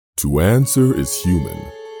To answer is human,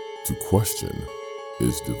 to question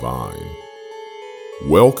is divine.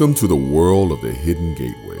 Welcome to the world of the Hidden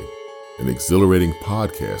Gateway, an exhilarating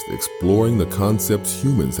podcast exploring the concepts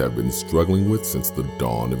humans have been struggling with since the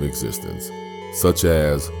dawn of existence, such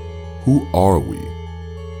as, who are we?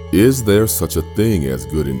 Is there such a thing as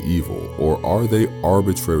good and evil, or are they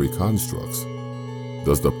arbitrary constructs?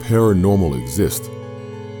 Does the paranormal exist?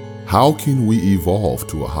 How can we evolve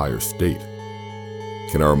to a higher state?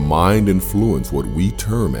 Can our mind influence what we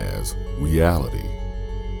term as reality?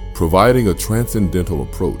 Providing a transcendental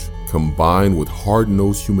approach combined with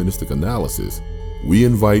hard-nosed humanistic analysis, we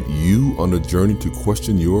invite you on a journey to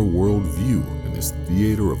question your worldview in this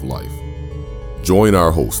theater of life. Join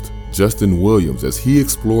our host, Justin Williams, as he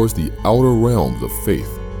explores the outer realms of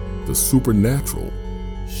faith, the supernatural,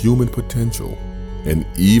 human potential, and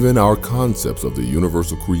even our concepts of the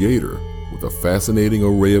universal creator with a fascinating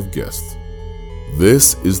array of guests.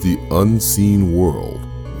 This is the unseen world,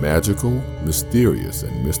 magical, mysterious,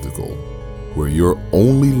 and mystical, where your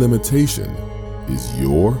only limitation is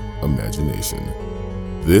your imagination.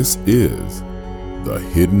 This is the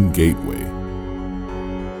Hidden Gateway.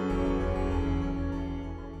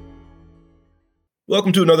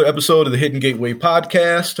 Welcome to another episode of the Hidden Gateway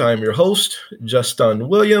podcast. I'm your host, Justin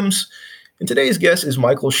Williams, and today's guest is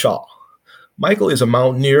Michael Shaw. Michael is a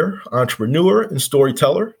mountaineer, entrepreneur, and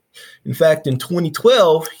storyteller. In fact, in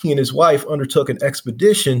 2012, he and his wife undertook an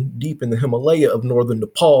expedition deep in the Himalaya of northern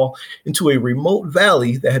Nepal into a remote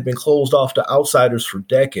valley that had been closed off to outsiders for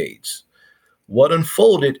decades. What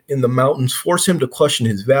unfolded in the mountains forced him to question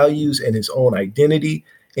his values and his own identity,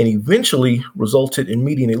 and eventually resulted in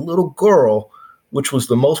meeting a little girl, which was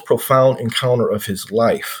the most profound encounter of his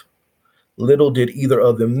life. Little did either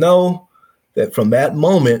of them know that from that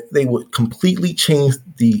moment, they would completely change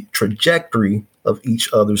the trajectory of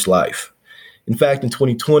each other's life. In fact, in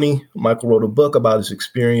 2020, Michael wrote a book about his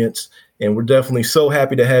experience, and we're definitely so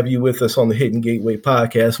happy to have you with us on the Hidden Gateway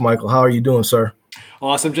podcast. Michael, how are you doing, sir?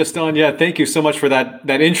 Awesome, Justin. Yeah, thank you so much for that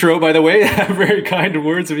intro, by the way. Very kind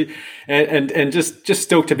words of you, and just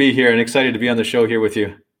stoked to be here and excited to be on the show here with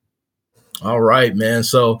you. All right, man.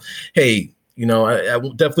 So, hey, I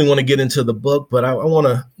definitely want to get into the book, but I want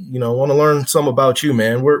to learn some about you,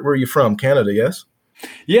 man. Where are you from? Canada, yes?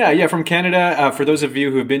 Yeah, from Canada. For those of you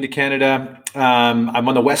who have been to Canada, I'm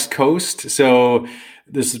on the West Coast. So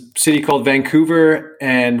there's a city called Vancouver,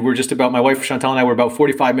 and we're just about, my wife Chantal and I, we're about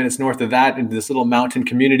 45 minutes north of that into this little mountain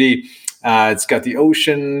community. It's got the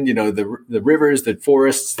ocean, the rivers, the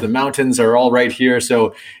forests, the mountains are all right here.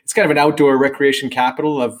 So it's kind of an outdoor recreation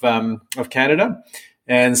capital of Canada.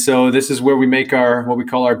 And so this is where we make what we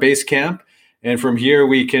call our base camp. And from here,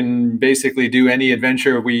 we can basically do any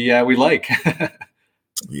adventure we like.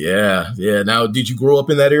 Yeah. Now, did you grow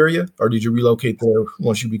up in that area, or did you relocate there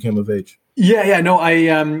once you became of age? Yeah. No,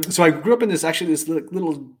 I grew up in this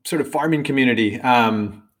little sort of farming community.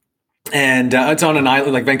 And it's on an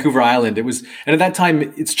island, like Vancouver Island. And at that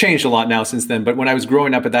time, it's changed a lot now since then. But when I was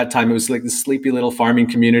growing up at that time, it was like this sleepy little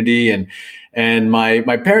farming community. And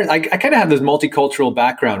my parents, I kind of have this multicultural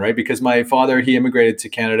background, right? Because my father, he immigrated to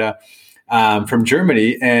Canada from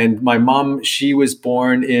Germany. And my mom, she was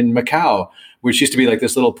born in Macau, which used to be like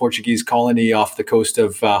this little Portuguese colony off the coast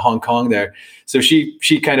of Hong Kong there. So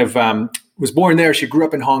she kind of was born there. She grew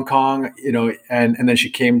up in Hong Kong, and then she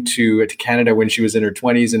came to Canada when she was in her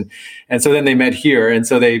 20s. And so then they met here. And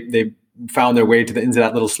so they found their way into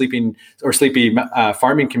that little sleepy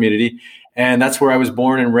farming community. And that's where I was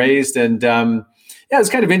born and raised. And it's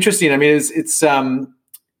kind of interesting. I mean, it's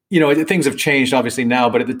things have changed obviously now,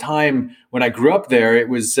 but at the time when I grew up there, it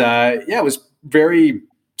was very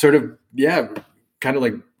sort of, kind of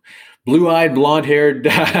like blue-eyed, blonde-haired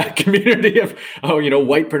community of,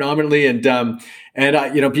 white predominantly.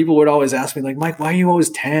 And people would always ask me like, Mike, why are you always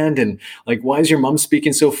tanned? And like, why is your mom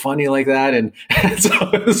speaking so funny like that? And so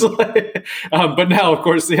it was like, but now of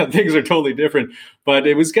course, things are totally different, but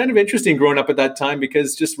it was kind of interesting growing up at that time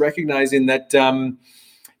because just recognizing that,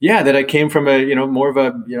 that I came from a, more of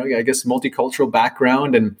a, I guess multicultural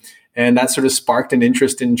background and that sort of sparked an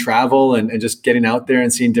interest in travel and just getting out there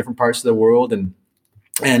and seeing different parts of the world and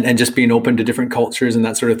just being open to different cultures and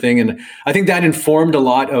that sort of thing. And I think that informed a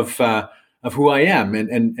lot of who I am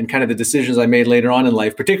and kind of the decisions I made later on in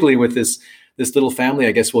life, particularly with this little family,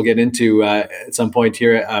 I guess we'll get into at some point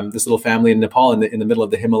here, this little family in Nepal in the middle of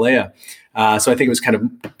the Himalaya. So I think it was kind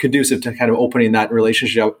of conducive to kind of opening that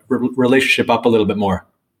relationship up a little bit more.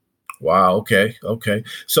 Wow. Okay.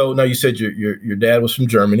 So now you said your dad was from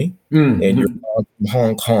Germany and your mom from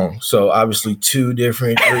Hong Kong. So obviously two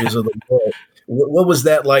different areas of the world. what was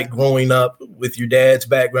that like growing up with your dad's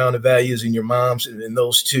background and values and your mom's and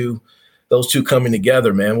those two coming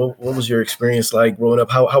together, man? What was your experience like growing up?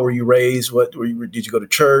 How were you raised? Did you go to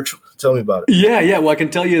church? Tell me about it. Yeah. Well, I can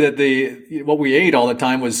tell you that what we ate all the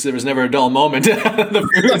time there was never a dull moment. The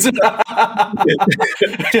foods.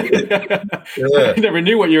 Yeah. I never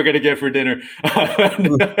knew what you were going to get for dinner.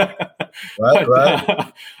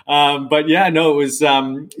 Right. But yeah, no,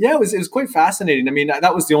 it was quite fascinating. I mean,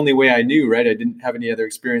 that was the only way I knew, right? I didn't have any other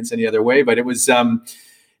experience any other way, but it was, I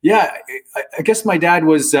guess my dad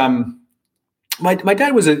was, my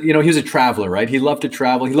dad was he was a traveler, right? He loved to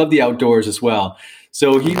travel. He loved the outdoors as well.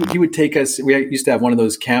 So he would take us. We used to have one of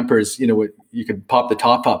those campers, you could pop the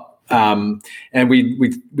top up, and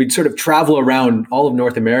we'd sort of travel around all of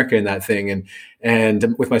North America in that thing,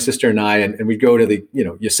 and with my sister and I, and we'd go to the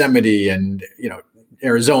Yosemite and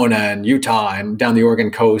Arizona and Utah and down the Oregon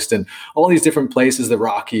coast and all these different places, the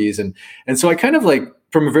Rockies, and so I kind of like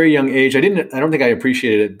from a very young age, I don't think I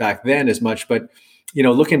appreciated it back then as much, but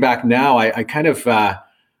looking back now, I kind of, I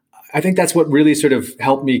think that's what really sort of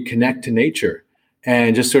helped me connect to nature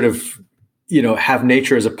and just sort of, have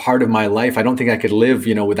nature as a part of my life. I don't think I could live,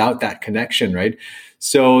 without that connection. Right.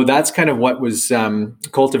 So that's kind of what was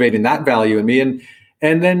cultivating that value in me.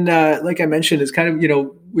 And then, like I mentioned, it's kind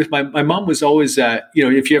of, with my mom was always,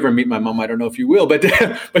 if you ever meet my mom, I don't know if you will, but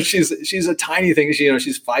she's a tiny thing.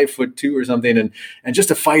 She's 5'2" or something, and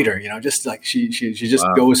just a fighter. Just like she just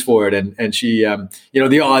goes for it. And she,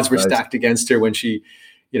 the odds were stacked against her when she,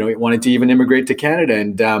 wanted to even immigrate to Canada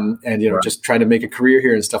and just trying to make a career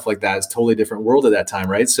here and stuff like that. It's a totally different world at that time,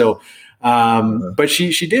 right? So, but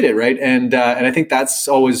she did it, right? And I think that's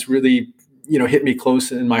always really, hit me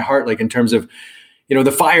close in my heart, like in terms of, the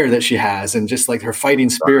fire that she has and just like her fighting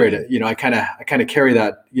spirit, I kind of carry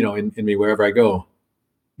that, in me wherever I go.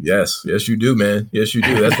 Yes, you do, man. Yes, you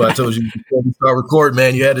do. That's why I told you before we start recording,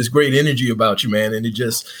 man, you had this great energy about you, man. And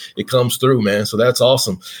it comes through, man. So that's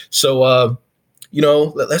awesome. So,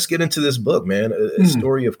 let's get into this book, man. A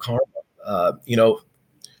Story of Karma.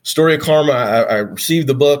 Story of Karma. I received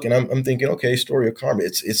the book and I'm thinking, okay, Story of Karma.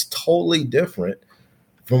 It's totally different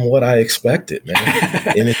from what I expected, man.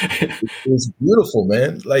 And it's beautiful,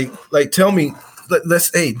 man. Like, tell me,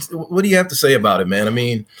 what do you have to say about it, man? I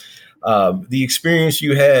mean, the experience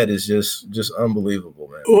you had is just unbelievable,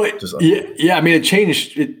 man. Well, yeah. I mean,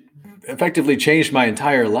 it effectively changed my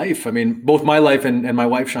entire life. I mean, both my life and my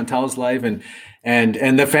wife Chantal's life, and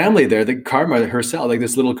the family there, the Karma herself, like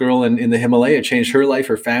this little girl in the Himalaya, changed her life,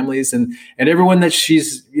 her families, and everyone that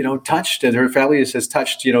she's touched and her family has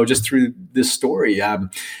touched, just through this story. I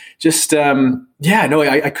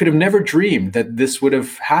could have never dreamed that this would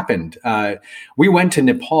have happened. We went to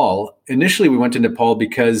Nepal. Initially, we went to Nepal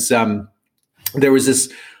because there was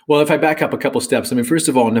this. Well, if I back up a couple steps, I mean, first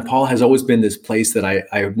of all, Nepal has always been this place that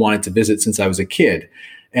I wanted to visit since I was a kid.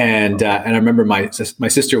 And I remember my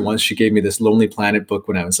sister once, she gave me this Lonely Planet book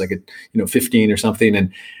when I was like 15 or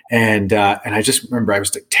something, and I just remember I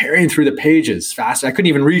was like tearing through the pages fast. I couldn't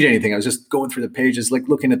even read anything. I was just going through the pages, like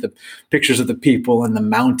looking at the pictures of the people and the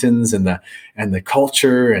mountains and the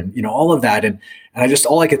culture and all of that. And I just,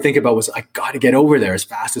 all I could think about was I got to get over there as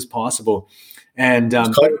fast as possible. And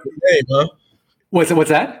calling your name, huh? What's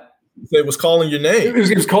that? It was calling your name.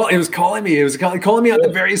 It was calling me. It was calling me at the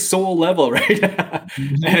very soul level, right?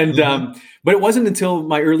 And but it wasn't until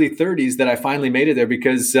my early 30s that I finally made it there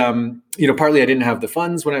because partly I didn't have the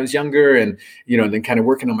funds when I was younger, and then kind of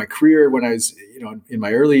working on my career when I was in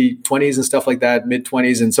my early 20s and stuff like that, mid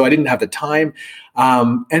 20s, and so I didn't have the time.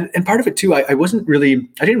 And part of it too, I didn't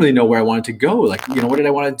really know where I wanted to go. Like, what did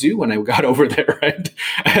I want to do when I got over there, right?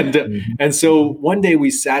 And so one day we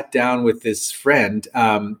sat down with this friend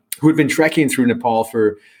who had been trekking through Nepal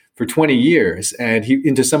for 20 years, and he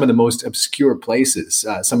into some of the most obscure places,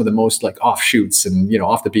 some of the most like offshoots and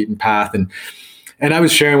off the beaten path. And I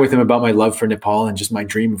was sharing with him about my love for Nepal and just my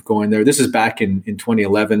dream of going there. This is back in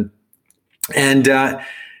 2011, and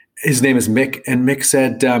his name is Mick, and Mick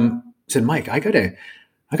said, Mike, I gotta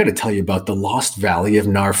tell you about the Lost Valley of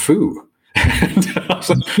Narfu. And I was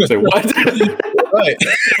like, what? Right.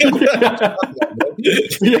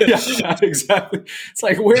 yeah, exactly. It's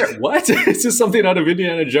like, where? What? Is this something out of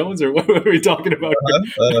Indiana Jones, or what are we talking about?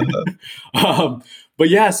 But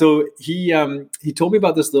yeah, so he told me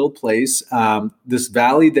about this little place, this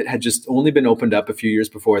valley that had just only been opened up a few years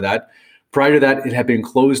before that. Prior to that, it had been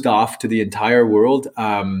closed off to the entire world.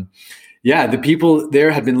 The people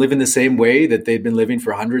there had been living the same way that they'd been living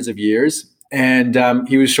for hundreds of years. And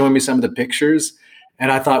he was showing me some of the pictures.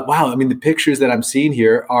 And I thought, wow, I mean, the pictures that I'm seeing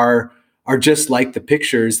here are just like the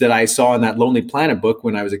pictures that I saw in that Lonely Planet book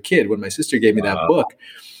when I was a kid, when my sister gave me that book.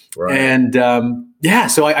 Right. And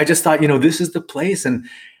so I just thought, this is the place. And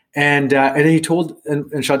then he told,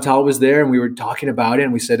 and Chantal was there, and we were talking about it,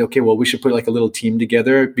 and we said, okay, well, we should put like a little team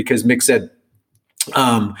together, because Mick said,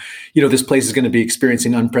 this place is going to be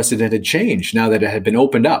experiencing unprecedented change now that it had been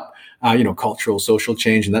opened up, cultural, social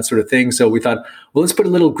change, and that sort of thing. So we thought, well, let's put a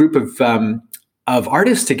little group of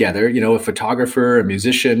artists together, a photographer, a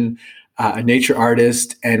musician, a nature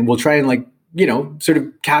artist, and we'll try and sort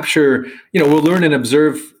of capture, we'll learn and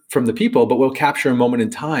observe from the people, but we'll capture a moment in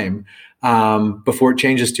time before it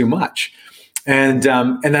changes too much. And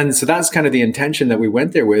then, so that's kind of the intention that we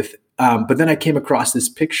went there with. But then I came across this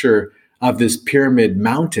picture of this pyramid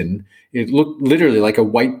mountain. It looked literally like a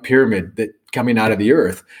white pyramid that coming out of the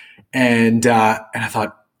earth. And I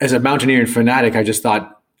thought, as a mountaineering fanatic, I just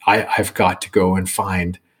thought, I've got to go and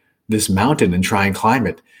find this mountain and try and climb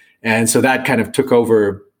it. And so that kind of took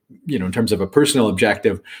over, in terms of a personal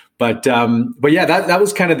objective. But yeah, that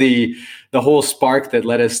was kind of the whole spark that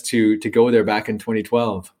led us to go there back in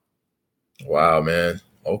 2012. Wow, man.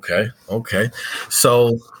 Okay.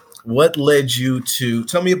 So what led you to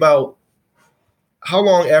tell me about how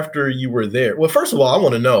long after you were there? Well, first of all, I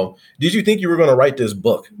want to know, did you think you were going to write this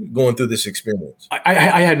book going through this experience?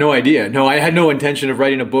 I had no idea. No, I had no intention of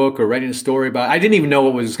writing a book or writing a story about it. I didn't even know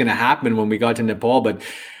what was going to happen when we got to Nepal. But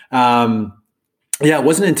it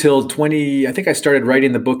wasn't until I think I started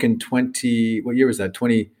writing the book in what year was that?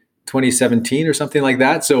 2017 or something like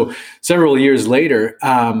that. So several years later.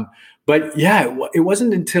 But yeah, it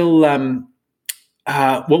wasn't until,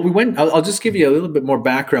 we went, I'll just give you a little bit more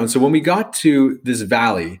background. So when we got to this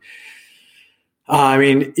valley, you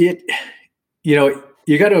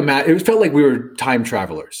got to imagine, it felt like we were time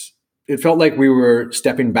travelers. It felt like we were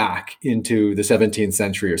stepping back into the 17th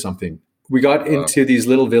century or something. We got into these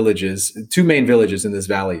little villages, two main villages in this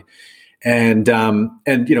valley, and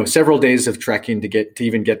several days of trekking to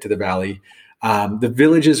even get to the valley. The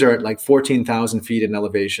villages are at like 14,000 feet in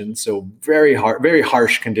elevation, so very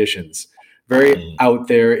harsh conditions. Very out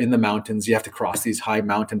there in the mountains. You have to cross these high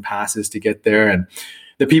mountain passes to get there. And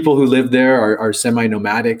the people who live there are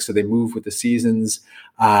semi-nomadic, so they move with the seasons.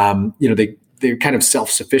 They're kind of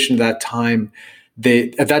self-sufficient at that time.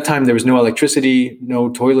 At that time, there was no electricity, no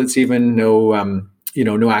toilets even,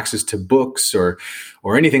 no access to books or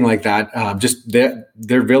anything like that. Just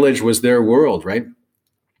their village was their world, right?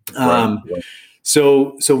 Right.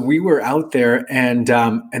 So we were out there, and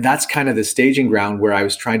that's kind of the staging ground where I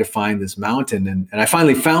was trying to find this mountain, and I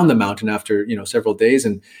finally found the mountain after several days,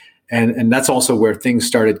 and that's also where things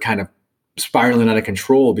started kind of spiraling out of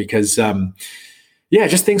control, because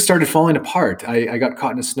just things started falling apart. I got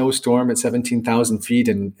caught in a snowstorm at 17,000 feet,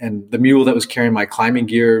 and the mule that was carrying my climbing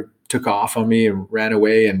gear took off on me and ran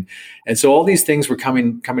away, and so all these things were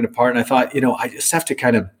coming apart, and I thought, I just have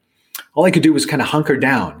to all I could do was kind of hunker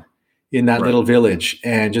down in that little village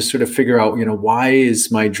and just sort of figure out, why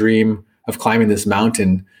is my dream of climbing this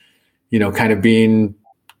mountain, kind of being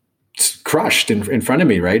crushed in front of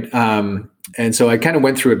me, right? And so I kind of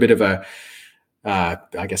went through a bit of an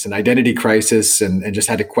identity crisis, and just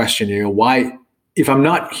had to question, why, if I'm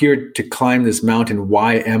not here to climb this mountain,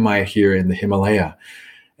 why am I here in the Himalaya?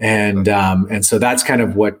 And so that's kind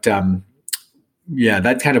of what,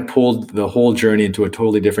 that kind of pulled the whole journey into a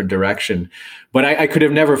totally different direction. But I could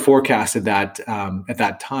have never forecasted that at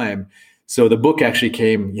that time. So the book actually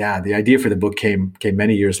came, the idea for the book came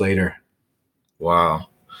many years later. Wow.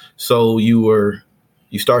 So you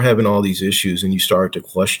start having all these issues, and you start to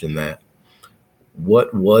question that.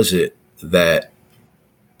 What was it that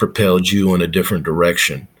propelled you in a different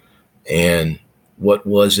direction? And what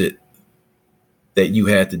was it that you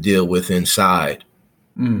had to deal with inside?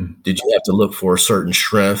 Did you have to look for a certain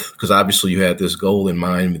strength? Because obviously you had this goal in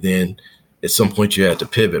mind, but then at some point you had to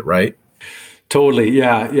pivot, right? Totally.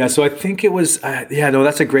 Yeah. So I think it was,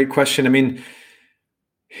 that's a great question. I mean,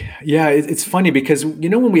 it's funny because,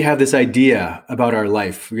 when we have this idea about our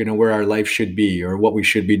life, where our life should be or what we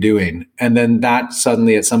should be doing, and then that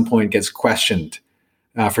suddenly at some point gets questioned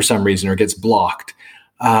for some reason or gets blocked,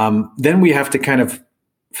 then we have to kind of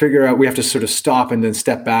figure out, we have to sort of stop and then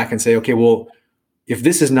step back and say, okay, well, if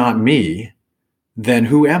this is not me, then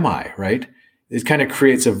who am I, right? It kind of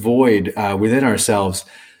creates a void within ourselves.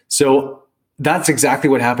 So that's exactly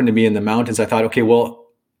what happened to me in the mountains. I thought, okay, well,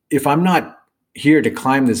 if I'm not here to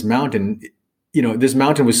climb this mountain, this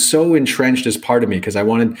mountain was so entrenched as part of me because I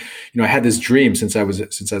wanted, I had this dream since I was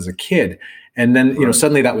a kid. And then,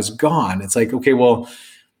 suddenly that was gone. It's like, okay, well,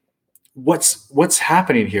 what's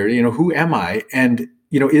happening here? Who am I? And,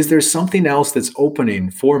 is there something else that's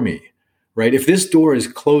opening for me? Right? If this door is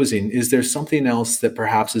closing, is there something else that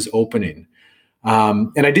perhaps is opening?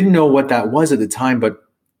 And I didn't know what that was at the time, but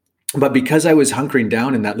But because I was hunkering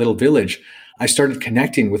down in that little village, I started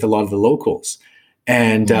connecting with a lot of the locals.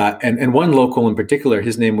 And one local in particular,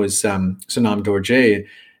 his name was Sonam Dorje.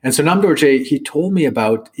 And Sonam Dorje, he told me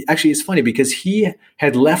about, actually, it's funny because he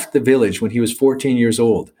had left the village when he was 14 years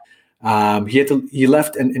old. He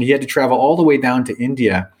left and he had to travel all the way down to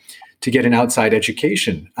India to get an outside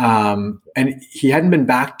education. And he hadn't been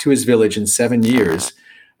back to his village in 7 years.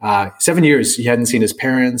 7 years, he hadn't seen his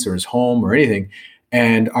parents or his home or anything.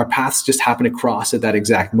 And our paths just happened to cross at that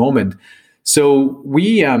exact moment. So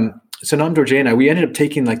Sonam Dorje and I, we ended up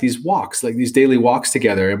taking like these walks, like these daily walks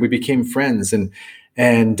together, and we became friends. And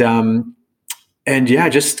yeah,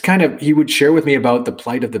 just kind of, he would share with me about the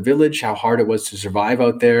plight of the village, how hard it was to survive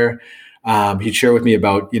out there. He'd share with me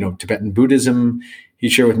about, Tibetan Buddhism. He'd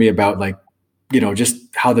share with me about like, just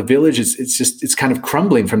how the village it's kind of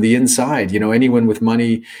crumbling from the inside. Anyone with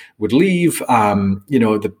money would leave.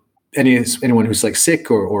 Anyone who's like sick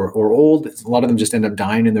or old, a lot of them just end up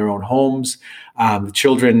dying in their own homes. The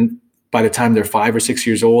children, by the time they're 5 or 6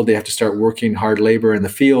 years old, they have to start working hard labor in the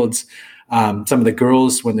fields. Some of the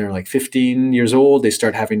girls, when they're like 15 years old, they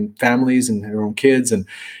start having families and their own kids. And,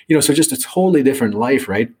 so just a totally different life.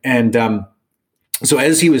 Right. And so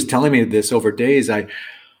as he was telling me this over days, I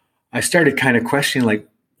started kind of questioning, like,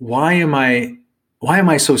 why am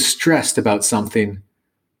I so stressed about something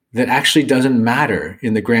that actually doesn't matter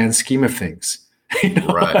in the grand scheme of things?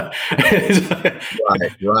 Right.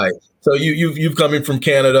 Right. So you've come in from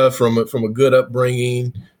Canada from a good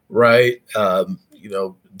upbringing, right?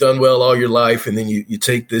 Done well all your life, and then you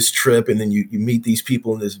take this trip, and then you meet these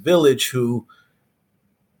people in this village who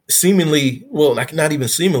seemingly, well, not even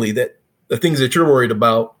seemingly, that the things that you're worried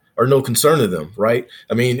about are no concern to them, right?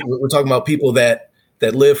 I mean, we're talking about people that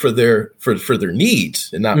live for their needs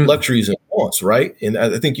and not luxuries and wants, right? And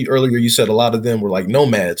I think earlier you said a lot of them were like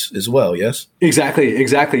nomads as well. Yes, exactly.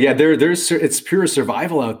 Yeah, it's pure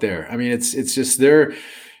survival out there. I mean, it's just they're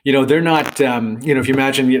not. If you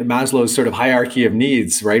imagine Maslow's sort of hierarchy of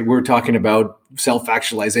needs, right? We're talking about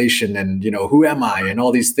self-actualization and who am I and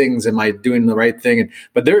all these things. Am I doing the right thing?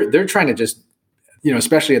 But they're trying to just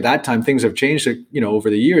especially at that time, things have changed over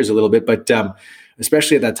the years a little bit, but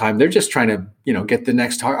especially at that time, they're just trying to get the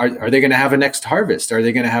next. Are they going to have a next harvest? Are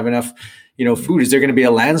they going to have enough food? Is there going to be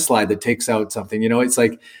a landslide that takes out something? It's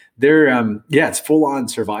like they're it's full on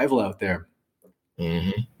survival out there.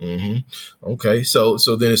 Mm-hmm. Mm-hmm. Okay. So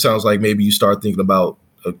then it sounds like maybe you start thinking about,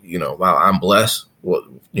 wow, I'm blessed. What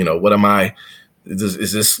am I?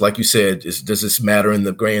 Is this, like you said, does this matter in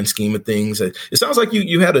the grand scheme of things? It sounds like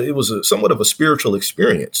you had it was somewhat of a spiritual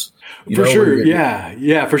experience. For sure.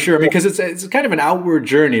 Yeah, for sure. I mean, because it's kind of an outward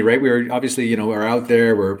journey, right? We're obviously, are out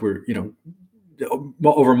there, we're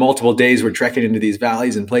over multiple days, we're trekking into these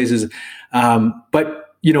valleys and places.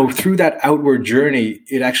 But through that outward journey,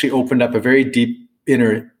 it actually opened up a very deep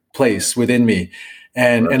inner place within me.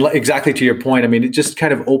 And exactly to your point, I mean, it just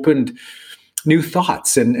kind of opened new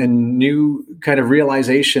thoughts and new kind of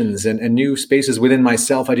realizations and new spaces within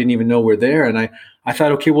myself I didn't even know were there. And I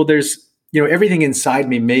thought, okay, well, there's, everything inside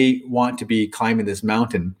me may want to be climbing this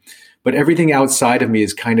mountain, but everything outside of me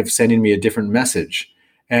is kind of sending me a different message.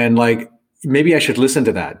 And like, maybe I should listen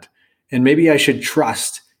to that. And maybe I should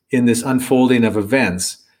trust in this unfolding of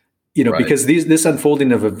events, because this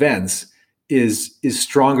unfolding of events is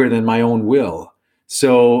stronger than my own will.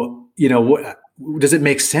 So, does it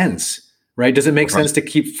make sense? Right? Does it make sense to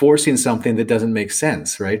keep forcing something that doesn't make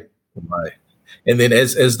sense? Right. Right. And then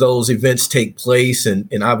as those events take place, and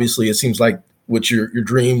obviously it seems like what your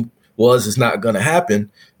dream is not going to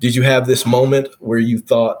happen. Did you have this moment where you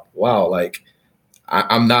thought, wow, like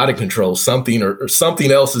I'm not in control, something or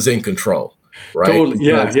something else is in control? Right. Totally.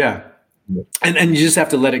 Yeah. And you just have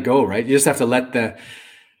to let it go. Right. You just have to let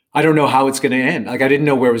I don't know how it's going to end. Like, I didn't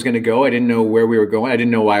know where it was going to go. I didn't know where we were going. I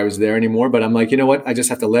didn't know why I was there anymore, but I'm like, you know what? I just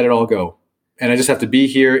have to let it all go. And I just have to be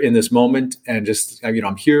here in this moment and just,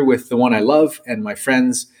 I'm here with the one I love and my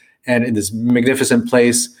friends and in this magnificent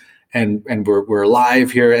place. And we're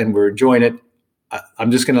alive here and we're enjoying it.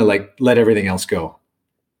 I'm just going to let everything else go.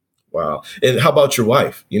 Wow. And how about your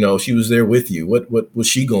wife? She was there with you. What was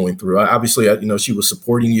she going through? Obviously, she was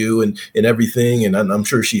supporting you and everything, and I'm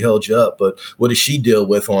sure she held you up. But what did she deal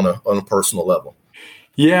with on a personal level?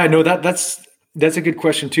 Yeah, no, that's a good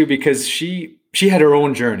question too, because she had her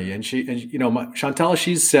own journey, and Chantal,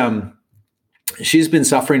 she's been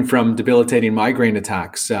suffering from debilitating migraine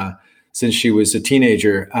attacks since she was a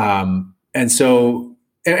teenager, and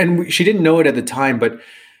she didn't know it at the time, but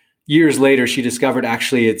years later, she discovered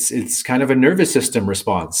actually it's kind of a nervous system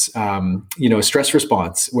response, a stress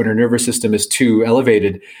response. When her nervous system is too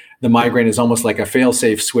elevated, the migraine is almost like a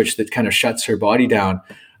fail-safe switch that kind of shuts her body down.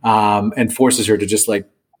 and forces her to just like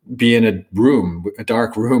be in a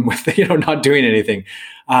dark room with, not doing anything.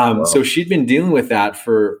 Wow. So she'd been dealing with that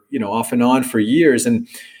for, off and on for years. And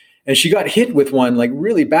she got hit with one like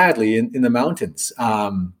really badly in the mountains,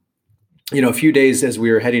 a few days as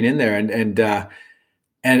we were heading in there,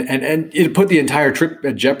 and it put the entire trip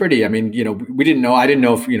at jeopardy. I mean, we didn't know, I didn't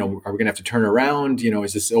know if, are we going to have to turn around?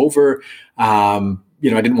 Is this over? I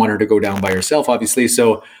didn't want her to go down by herself, obviously.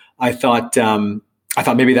 So I thought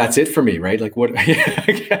maybe that's it for me, right? Like what,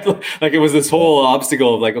 like it was this whole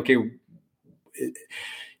obstacle of like, okay,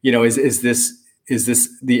 is this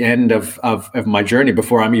the end of my journey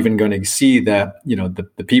before I'm even going to see the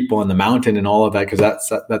people on the mountain and all of that? Cause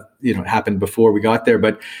that happened before we got there.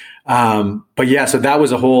 But yeah, so that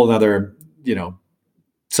was a whole other,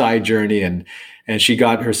 side journey, and she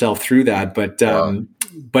got herself through that. But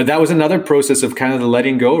that was another process of kind of the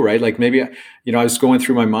letting go, right? Like maybe, I was going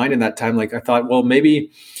through my mind in that time. Like I thought, well,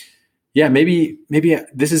 maybe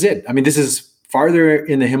this is it. I mean, this is farther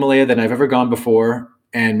in the Himalaya than I've ever gone before.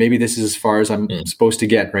 And maybe this is as far as I'm supposed to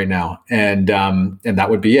get right now. And that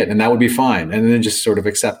would be it. And that would be fine. And then just sort of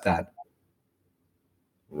accept that.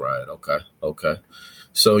 Right. Okay.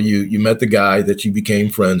 So you met the guy that you became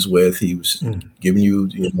friends with. He was giving you,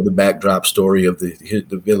 the backdrop story of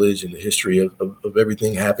the village and the history of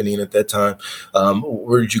everything happening at that time.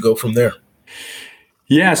 Where did you go from there?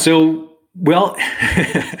 Yeah. So, well,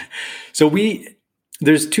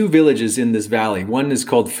 there's two villages in this valley. One is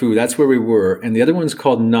called Fu. That's where we were. And the other one's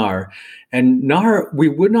called Nar. And Nar, we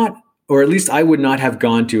would not, or at least I would not have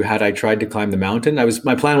gone to had I tried to climb the mountain.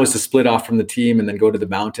 My plan was to split off from the team and then go to the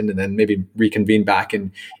mountain and then maybe reconvene back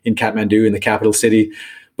in Kathmandu, in the capital city.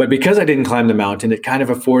 But because I didn't climb the mountain, it kind of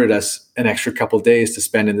afforded us an extra couple of days to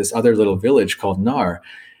spend in this other little village called Nar.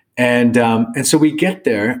 And so we get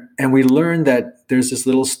there and we learn that there's this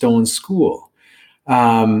little stone school.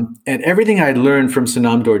 And everything I'd learned from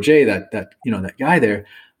Sanam Dorje, that guy there,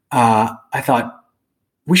 I thought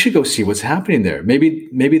we should go see what's happening there.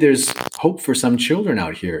 Maybe there's hope for some children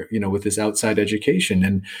out here, with this outside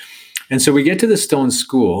education. And so we get to the stone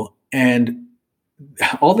school, and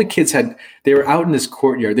all the kids they were out in this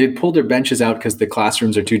courtyard. They'd pulled their benches out because the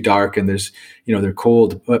classrooms are too dark and there's, they're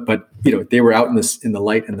cold, but they were out in the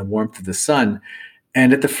light and the warmth of the sun.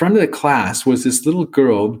 And at the front of the class was this little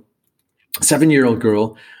girl, 7-year-old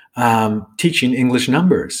girl, teaching English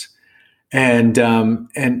numbers. And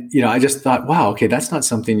I just thought, wow, okay, that's not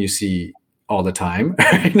something you see all the time.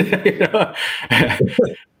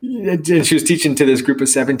 And she was teaching to this group of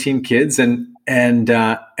 17 kids and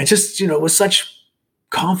just, with such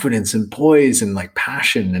confidence and poise and like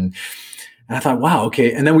passion. And I thought, wow,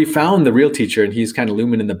 okay. And then we found the real teacher, and he's kind of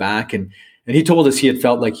looming in the back. And he told us he had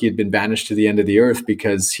felt like he had been banished to the end of the earth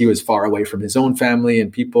because he was far away from his own family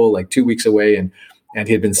and people, like 2 weeks away. And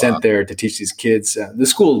he had been sent there to teach these kids. The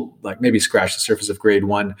school, like maybe scratched the surface of grade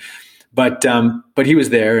 1, but he was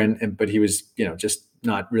there, but he was, just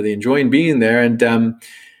not really enjoying being there. And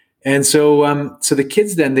so the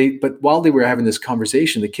kids then but while they were having this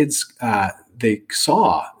conversation, the kids, they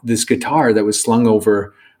saw this guitar that was slung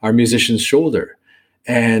over our musician's shoulder.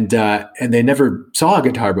 And they never saw a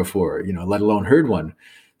guitar before, let alone heard one.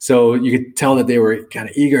 So you could tell that they were kind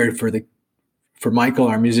of eager for Michael,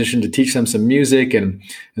 our musician, to teach them some music. And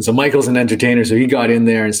so Michael's an entertainer. So he got in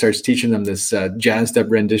there and starts teaching them this jazzed up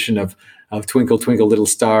rendition of Twinkle, Twinkle, Little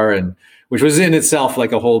Star, and which was in itself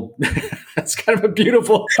like a whole, that's kind of a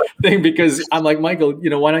beautiful thing, because I'm like, Michael,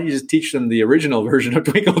 why don't you just teach them the original version of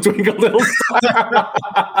Twinkle, Twinkle, Little Star?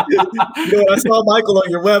 I saw Michael on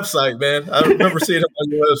your website, man. I remember seeing him on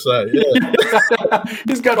your website. Yeah.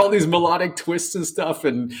 He's got all these melodic twists and stuff,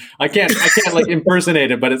 and I can't like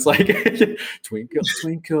impersonate it, but it's like Twinkle,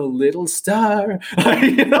 Twinkle, Little Star. Put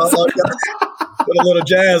a little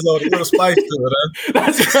jazz on it, a little spice to it, huh?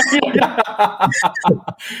 That's right.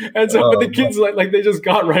 And so, but the kids like they just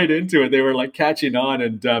got right into it. They were like catching on,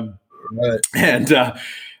 and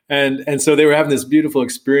so they were having this beautiful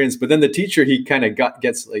experience. But then the teacher, he kind of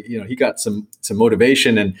he got some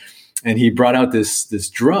motivation, and he brought out this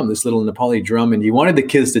drum, this little Nepali drum, and he wanted the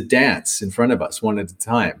kids to dance in front of us one at a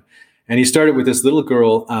time. And he started with this little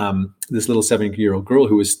girl, this little 7-year-old girl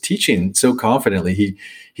who was teaching so confidently.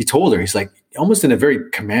 He told her, he's like, almost in a very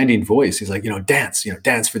commanding voice, he's like,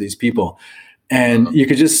 dance for these people. And you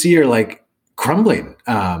could just see her like crumbling.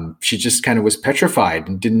 She just kind of was petrified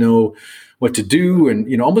and didn't know what to do,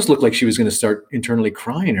 and almost looked like she was going to start internally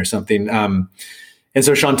crying or something. And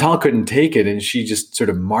so Chantal couldn't take it, and she just sort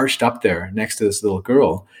of marched up there next to this little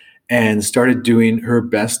girl and started doing her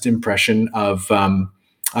best impression of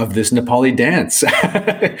this Nepali dance,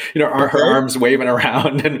 her arms waving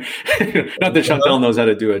around, and not that Chantal knows how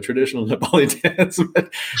to do a traditional Nepali dance,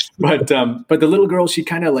 but the little girl, she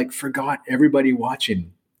kind of like forgot everybody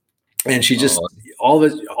watching, and she just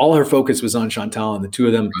all her focus was on Chantal and the two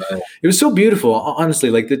of them. Right. It was so beautiful, honestly.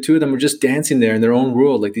 Like the two of them were just dancing there in their own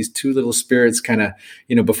world, like these two little spirits, kind of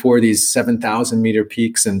before these 7,000 meter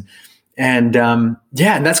peaks, and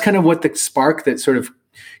that's kind of what the spark that sort of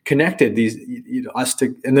connected these us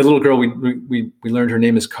to, and the little girl we learned her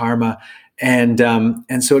name is Karma, and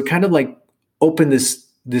so it kind of like opened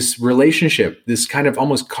this relationship, this kind of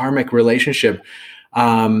almost karmic relationship,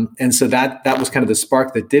 and so that was kind of the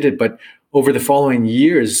spark that did it. But over the following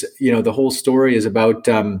years, the whole story is about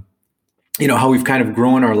how we've kind of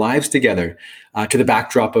grown our lives together to the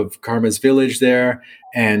backdrop of Karma's village there,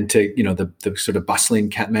 and to the sort of bustling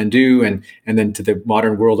Kathmandu, and then to the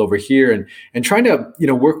modern world over here, and trying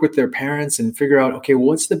to work with their parents and figure out, okay, well,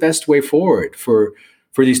 what's the best way forward for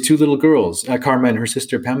these two little girls, Karma and her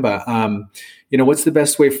sister Pemba. What's the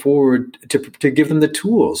best way forward to give them the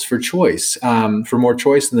tools for choice, for more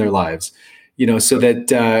choice in their lives, so that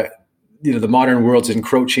the modern world's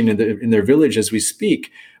encroaching in their village as we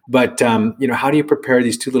speak. But, how do you prepare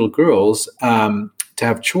these two little girls to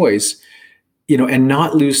have choice, and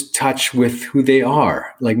not lose touch with who they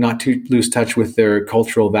are, like not to lose touch with their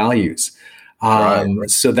cultural values. Right.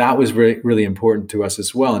 So that was really, really important to us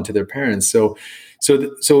as well, and to their parents. So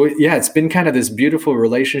it's been kind of this beautiful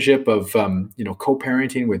relationship of,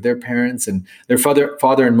 co-parenting with their parents, and their father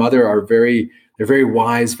and mother are they're very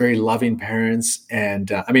wise, very loving parents. And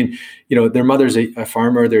their mother's a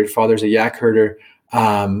farmer, their father's a yak herder.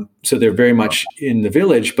 So they're very much in the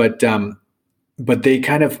village, but they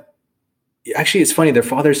kind of, actually, it's funny. Their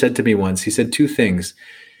father said to me once, he said two things.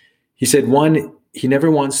 He said, one, he never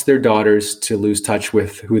wants their daughters to lose touch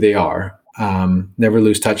with who they are, never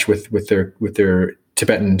lose touch with their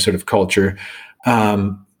Tibetan sort of culture.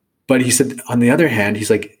 But he said, on the other hand, he's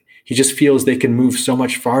like, he just feels they can move so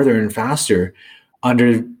much farther and faster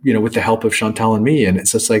under, with the help of Chantal and me. And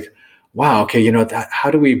it's just like, wow, okay, how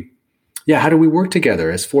do we work together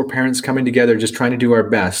as four parents coming together, just trying to do our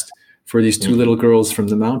best for these two little girls from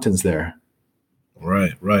the mountains there?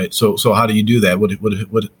 Right. So how do you do that?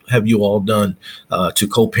 What have you all done to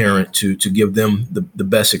co-parent, to give them the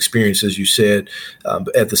best experience, as you said,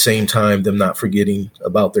 but at the same time, them not forgetting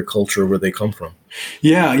about their culture, where they come from?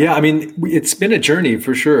 Yeah. I mean, it's been a journey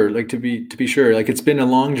for sure. Like to be sure, like it's been a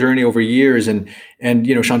long journey over years, and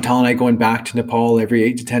Chantal and I going back to Nepal every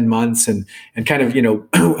 8 to 10 months, and kind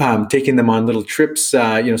of taking them on little trips.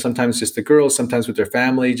 Sometimes just the girls, sometimes with their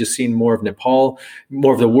family, just seeing more of Nepal,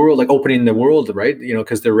 more of the world, like opening the world, right?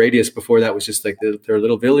 Because their radius before that was just like their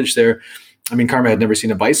little village there. I mean, Karma had never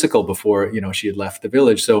seen a bicycle before, she had left the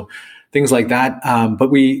village. So things like that.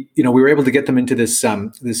 But we were able to get them into this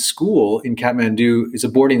school in Kathmandu. It's a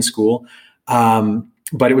boarding school.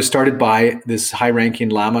 But it was started by this high-ranking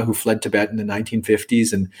Lama who fled Tibet in the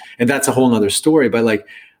 1950s. And that's a whole nother story. But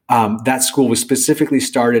that school was specifically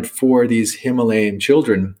started for these Himalayan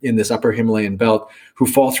children in this upper Himalayan belt who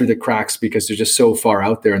fall through the cracks because they're just so far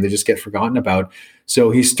out there and they just get forgotten about. So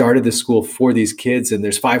he started the school for these kids, and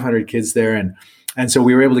there's 500 kids there. And so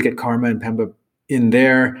we were able to get Karma and Pemba in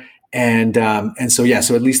there.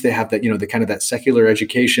 So at least they have that, the kind of that secular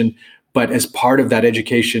education. But as part of that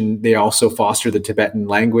education, they also foster the Tibetan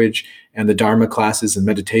language and the Dharma classes and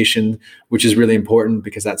meditation, which is really important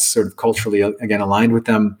because that's sort of culturally, again, aligned with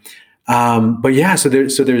them. So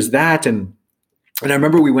there's that. And I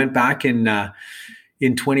remember we went back in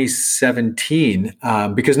 2017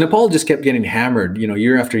 because Nepal just kept getting hammered,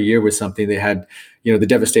 year after year with something. They had, the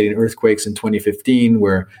devastating earthquakes in 2015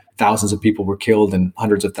 where thousands of people were killed and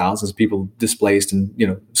hundreds of thousands of people displaced, and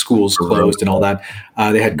schools closed and all that.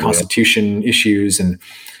 They had constitution issues and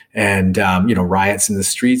riots in the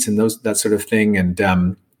streets and that sort of thing,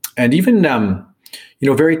 and even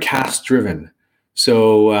very caste driven.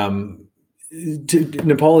 So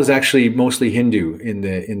Nepal is actually mostly Hindu in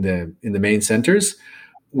the main centers,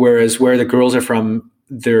 whereas where the girls are from,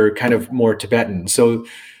 they're kind of more Tibetan. So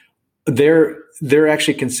they're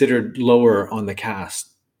actually considered lower on the caste.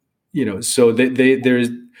 So there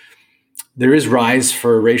is rise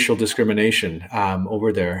for racial discrimination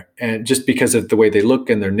over there, and just because of the way they look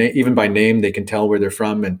and their name, even by name, they can tell where they're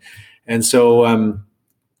from, and so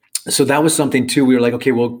that was something too. We were like,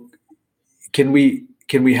 okay, well, can we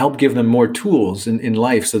help give them more tools in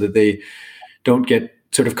life so that they don't get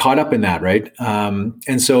sort of caught up in that, right?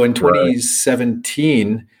 And so in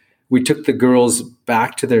 2017, we took the girls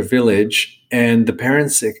back to their village, and the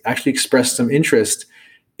parents actually expressed some interest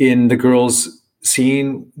in the girls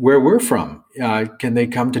seeing where we're from. Can they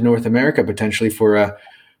come to North America potentially for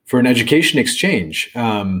an education exchange?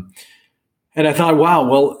 And I thought, wow,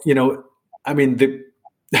 well, I mean,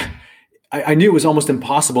 I knew it was almost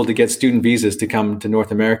impossible to get student visas to come to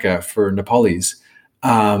North America for Nepalis.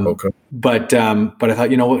 Okay. But I thought,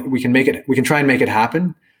 what, we can try and make it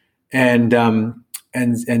happen, and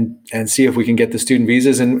see if we can get the student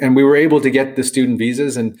visas. And we were able to get the student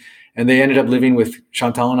visas, and they ended up living with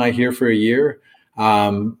Chantal and I here for a year.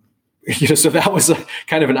 So that was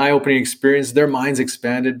kind of an eye-opening experience. Their minds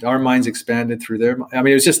expanded, our minds expanded through their. I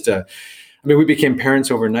mean, it was just we became parents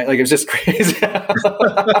overnight. Like, it was just crazy. Yeah.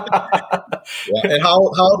 And how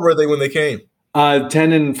old were they when they came?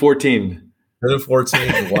 10 and 14. 10 and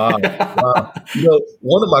 14. Wow. Wow.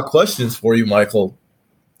 One of my questions for you, Michael,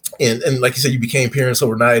 and like you said, you became parents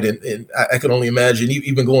overnight, and I can only imagine,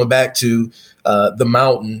 even going back to the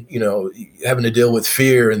mountain, having to deal with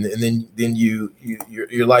fear, and then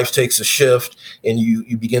your life takes a shift, and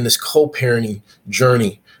you begin this co-parenting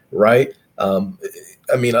journey, right?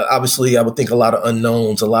 I mean, obviously, I would think a lot of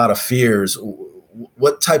unknowns, a lot of fears.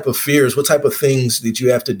 What type of fears, what type of things did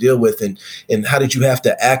you have to deal with, and how did you have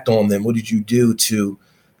to act on them? What did you do to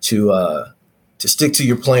stick to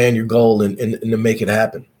your plan, your goal, and to make it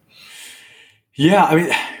happen? Yeah, I mean,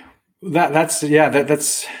 that's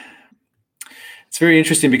it's very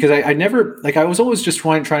interesting, because I never, like, I was always just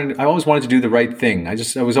trying. I always wanted to do the right thing. I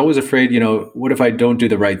was always afraid, what if I don't do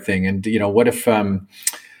the right thing? And, what if,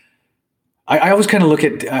 I always kind of look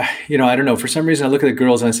at, I don't know, for some reason I look at the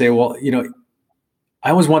girls and I say, well, I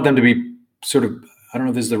always want them to be sort of, I don't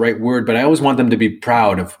know if this is the right word, but I always want them to be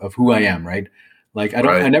proud of who I am. Right. Like,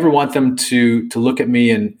 I never want them to look at me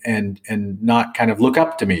and not kind of look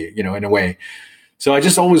up to me, in a way. So I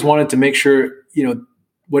just always wanted to make sure,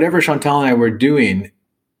 whatever Chantal and I were doing,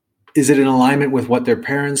 is it in alignment with what their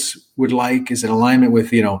parents would like? Is it in alignment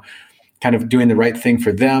with, kind of doing the right thing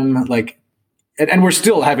for them? Like, and we're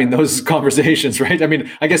still having those conversations, right? I mean,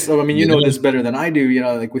 this better than I do.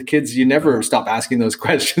 Like, with kids, you never stop asking those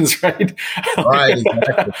questions, right? Right,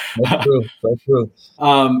 exactly. That's true. That's true.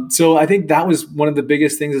 So I think that was one of the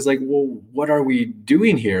biggest things. Is like, well, what are we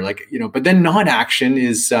doing here? Like, but then non-action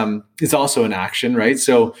is also an action, right?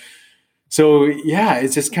 So yeah,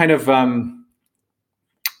 it's just kind of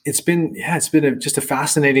it's been just a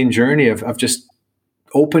fascinating journey of just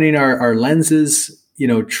opening our lenses.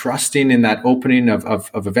 Trusting in that opening of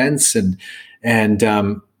events, and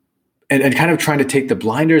kind of trying to take the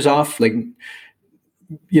blinders off, like,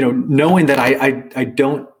 knowing that I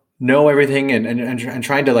don't know everything, and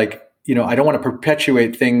trying to, like, I don't want to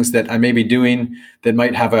perpetuate things that I may be doing that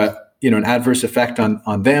might have an adverse effect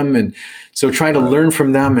on them. And so trying to learn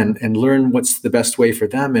from them and learn what's the best way for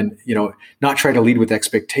them, and, not try to lead with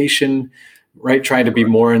expectation, right? Try to be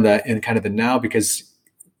more in kind of the now, because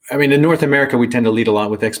I mean, in North America, we tend to lead a lot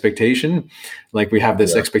with expectation. Like, we have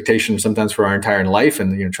this expectation sometimes for our entire life,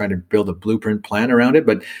 and, trying to build a blueprint plan around it.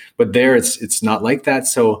 But there, it's not like that.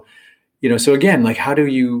 So, so again, like, how do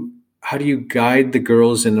you guide the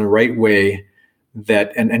girls in the right way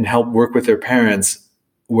that, and help work with their parents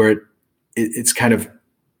where it's kind of,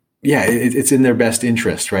 it's in their best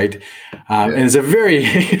interest, right? And it's a very,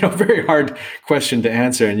 very hard question to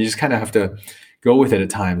answer, and you just kind of have to go with it at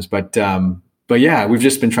times. But yeah, we've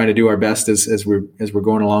just been trying to do our best as we're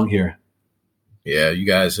going along here. Yeah, you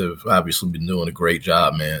guys have obviously been doing a great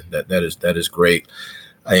job, man. That is great,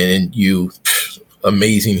 and you,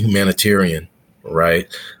 amazing humanitarian, right?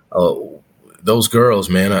 Those girls,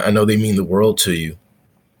 man, I know they mean the world to you,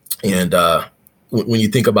 and when you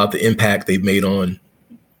think about the impact they've made on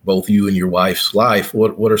both you and your wife's life,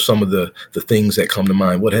 what are some of the things that come to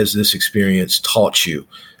mind? What has this experience taught you?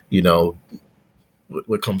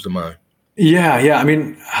 What comes to mind? Yeah. I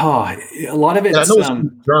mean, a lot of it. I know it's been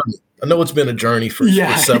a journey. I know it's been a journey for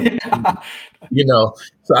several. So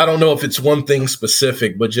I don't know if it's one thing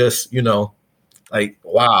specific, but just like,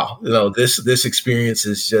 wow, this experience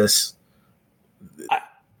is just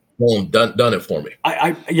done it for me.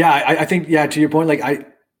 I think to your point, like,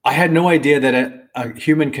 I had no idea that a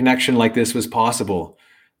human connection like this was possible.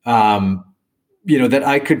 That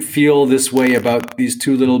I could feel this way about these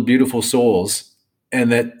two little beautiful souls. And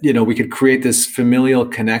that, we could create this familial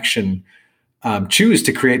connection, choose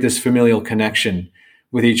to create this familial connection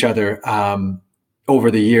with each other over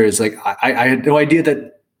the years. Like, I had no idea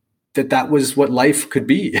that was what life could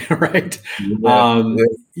be, right?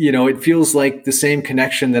 It feels like the same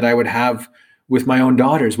connection that I would have with my own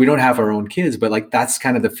daughters. We don't have our own kids, but, like, that's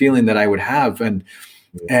kind of the feeling that I would have. And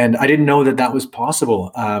I didn't know that was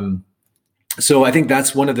possible. So I think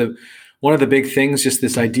that's one of the big things, just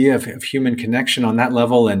this idea of human connection on that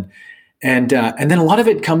level. And And then a lot of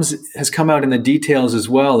it has come out in the details as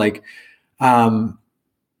well. Like, I'll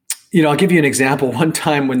give you an example. One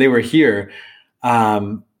time when they were here,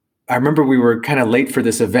 I remember we were kind of late for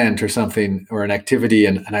this event or something, or an activity.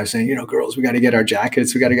 And I was saying, girls, we got to get our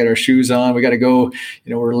jackets. We got to get our shoes on. We got to go,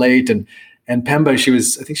 we're late. And Pemba,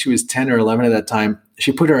 I think she was 10 or 11 at that time.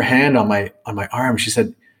 She put her hand on my arm. She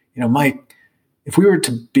said, Mike, if we were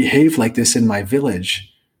to behave like this in my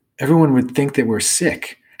village, everyone would think that we're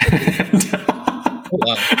sick.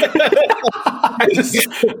 I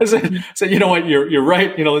said, you know what, you're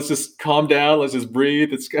right. Let's just calm down. Let's just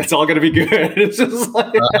breathe. It's all going to be good. It's just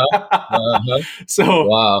like, so,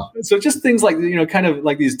 wow. So just things like, kind of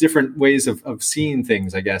like these different ways of seeing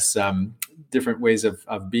things, I guess, different ways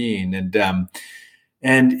of being,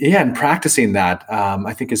 and practicing that,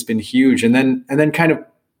 I think has been huge. And then kind of,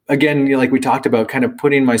 again, like we talked about, kind of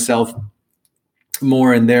putting myself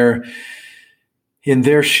more in their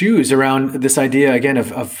shoes around this idea again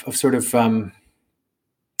of sort of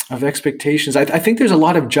expectations. I think there's a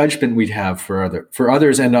lot of judgment we have for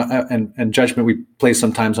others, and judgment we place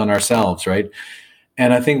sometimes on ourselves, right?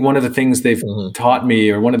 And I think one of the things they've taught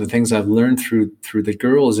me, or one of the things I've learned through the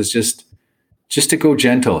girls, is just to go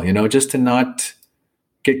gentle, just to not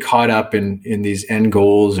get caught up in these end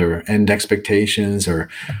goals or end expectations,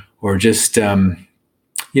 or just that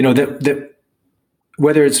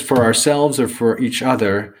whether it's for ourselves or for each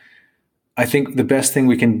other. I think the best thing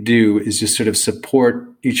we can do is just sort of support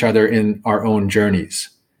each other in our own journeys.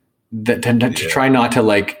 That to try not to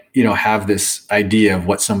have this idea of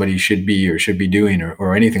what somebody should be or should be doing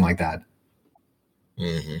or anything like that.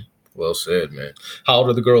 Mm-hmm. Well said, man. How old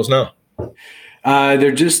are the girls now?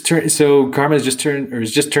 They're just so Karma is just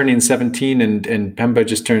turning 17, and Pemba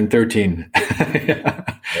just turned 13.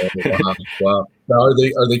 Wow. Now,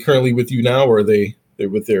 are they currently with you now, or they're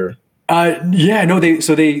with their?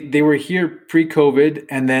 They were here pre-COVID,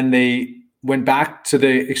 and then they went back to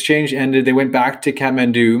the exchange ended. They went back to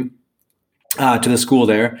Kathmandu, to the school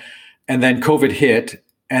there, and then COVID hit,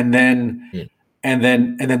 and then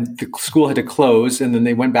the school had to close, and then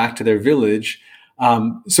they went back to their village.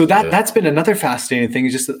 So that's been another fascinating thing.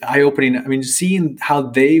 It's just eye-opening. I mean, seeing how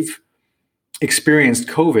they've experienced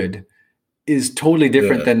COVID is totally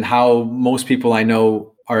different than how most people I know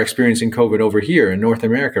are experiencing COVID over here in North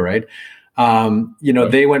America, right?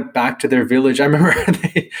 They went back to their village. I remember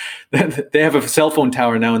they have a cell phone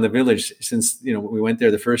tower now in the village since, we went there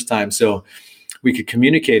the first time. So we could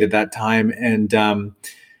communicate at that time. And I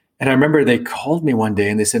remember they called me one day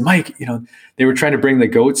and they said, Mike, they were trying to bring their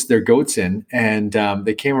goats in, and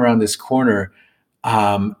they came around this corner,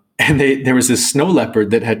 and there was this snow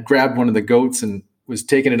leopard that had grabbed one of the goats and was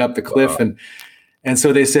taking it up the cliff. Wow. And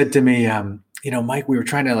so they said to me, Mike, we were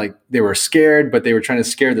trying to they were scared, but they were trying to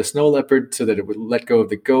scare the snow leopard so that it would let go of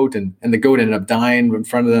the goat, and the goat ended up dying in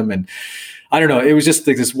front of them. And I don't know, it was just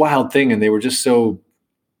like this wild thing. And they were just so,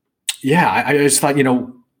 I just thought,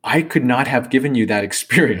 I could not have given you that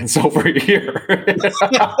experience over here.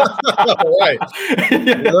 Right.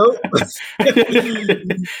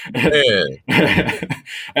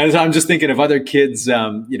 And so I'm just thinking of other kids,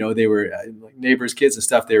 they were neighbors' kids and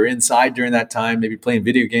stuff. They were inside during that time, maybe playing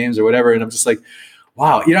video games or whatever. And I'm just like,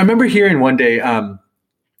 wow. I remember hearing one day,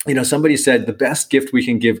 somebody said the best gift we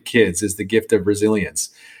can give kids is the gift of resilience.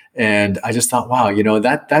 And I just thought, wow,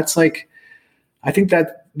 that's like, I think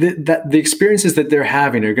that the experiences that they're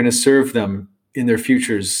having are going to serve them in their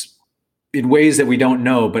futures in ways that we don't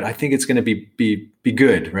know, but I think it's going to be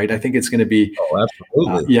good, right? I think it's going to be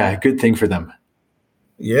a good thing for them.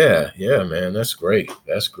 Yeah, man, that's great.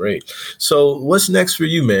 That's great. So, what's next for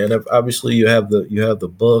you, man? Obviously, you have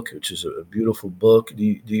the book, which is a beautiful book.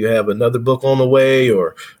 Do you have another book on the way,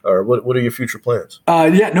 or what are your future plans?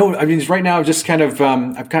 Right now, I've just kind of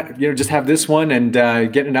just have this one and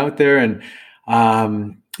getting it out there, and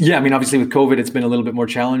obviously with COVID, it's been a little bit more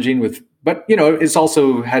challenging but it's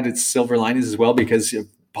also had its silver linings as well, because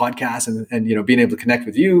podcasts and being able to connect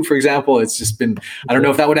with you, for example, it's just been, I don't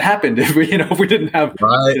know if that would have happened if we didn't have,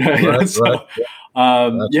 right.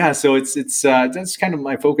 So it's that's kind of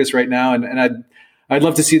my focus right now. And I'd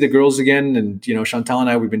love to see the girls again. And, Chantal and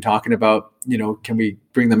I, we've been talking about, can we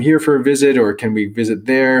bring them here for a visit, or can we visit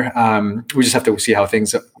there? We just have to see how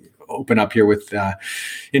things open up here with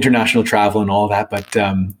international travel and all that. But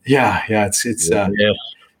it's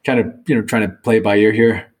kind of trying to play by ear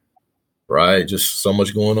here. Right. Just so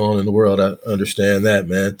much going on in the world. I understand that,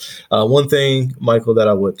 man. One thing, Michael, that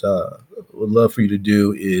I would love for you to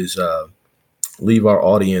do is leave our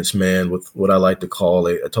audience, man, with what I like to call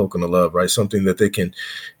a token of love, right? Something that they can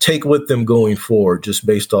take with them going forward, just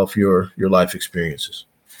based off your life experiences.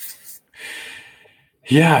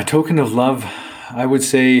 Yeah, token of love. I would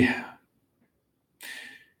say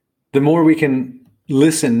the more we can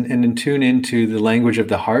listen and tune into the language of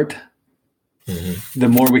the heart, the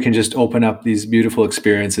more we can just open up these beautiful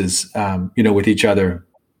experiences, with each other.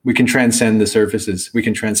 We can transcend the surfaces. We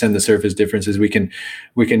can transcend the surface differences. We can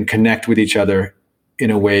connect with each other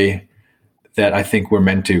in a way that I think we're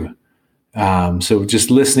meant to. So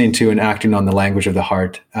just listening to and acting on the language of the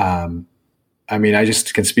heart. I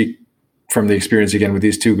just can speak from the experience again with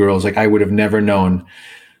these two girls. Like, I would have never known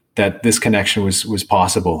that this connection was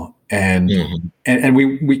possible. And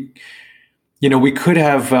we could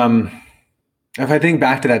have, if I think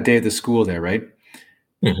back to that day at the school there, right?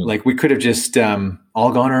 Like, we could have just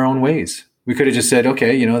all gone our own ways. We could have just said,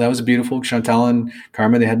 okay, that was beautiful. Chantal and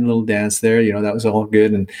Carmen, they had a little dance there. That was all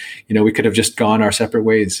good. And, we could have just gone our separate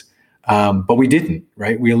ways. But we didn't,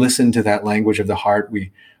 right? We listened to that language of the heart.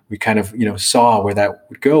 We kind of, saw where that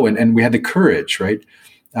would go. And we had the courage, right?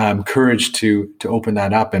 Courage to open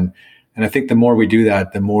that up. And I think the more we do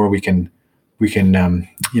that, the more we can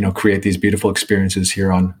create these beautiful experiences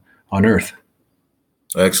here on Earth.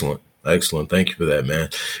 Excellent. Thank you for that, man.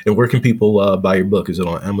 And where can people buy your book? Is it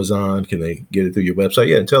on Amazon? Can they get it through your website?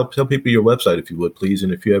 Yeah, and tell people your website if you would, please.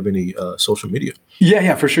 And if you have any social media.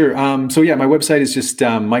 Yeah, for sure. My website is just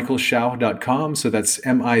michaelschauch.com. So that's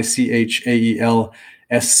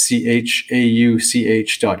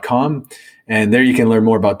michaelschauch.com. And there you can learn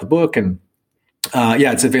more about the book. And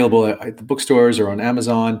it's available at the bookstores or on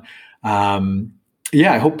Amazon. I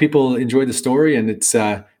hope people enjoy the story. And it's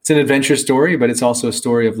an adventure story, but it's also a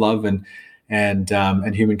story of love and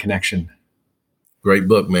human connection. Great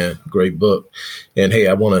book, man. Great book. And hey,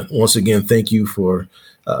 I want to once again thank you for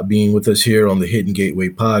being with us here on the Hidden Gateway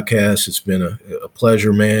podcast. It's been a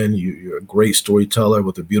pleasure, man. You're a great storyteller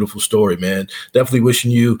with a beautiful story, man. Definitely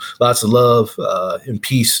wishing you lots of love and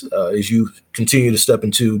peace as you continue to step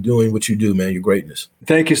into doing what you do, man. Your greatness.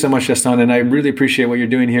 Thank you so much, Justin. And I really appreciate what you're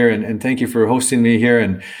doing here. And thank you for hosting me here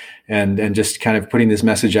and just kind of putting this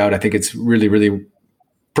message out. I think it's really, really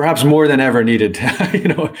perhaps more than ever needed,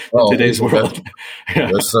 in today's world.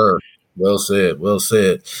 Yes, sir. Well said.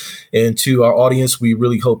 And to our audience, we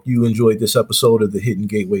really hope you enjoyed this episode of the Hidden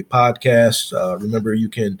Gateway podcast. Remember, you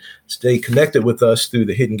can stay connected with us through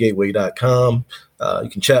thehiddengateway.com. You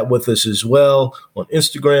can chat with us as well on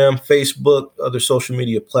Instagram, Facebook, other social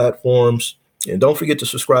media platforms. And don't forget to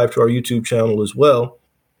subscribe to our YouTube channel as well.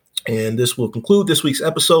 And this will conclude this week's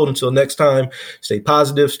episode. Until next time, stay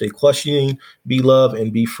positive, stay questioning, be love,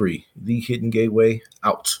 and be free. The Hidden Gateway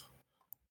out.